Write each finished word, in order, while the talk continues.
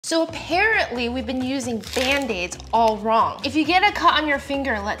So apparently we've been using Band-Aids all wrong. If you get a cut on your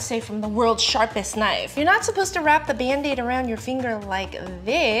finger, let's say from the world's sharpest knife, you're not supposed to wrap the Band-Aid around your finger like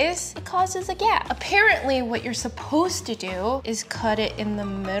this. It causes a gap. Apparently what you're supposed to do is cut it in the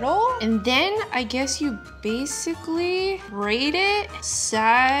middle, and then I guess you basically braid it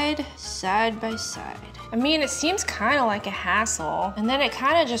side by side. I mean, it seems kind of like a hassle, and then it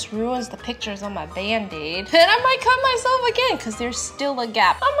kind of just ruins the pictures on my Band-Aid. And I might cut myself again because there's still a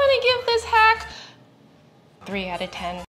gap. I'm gonna give this hack 3 out of 10.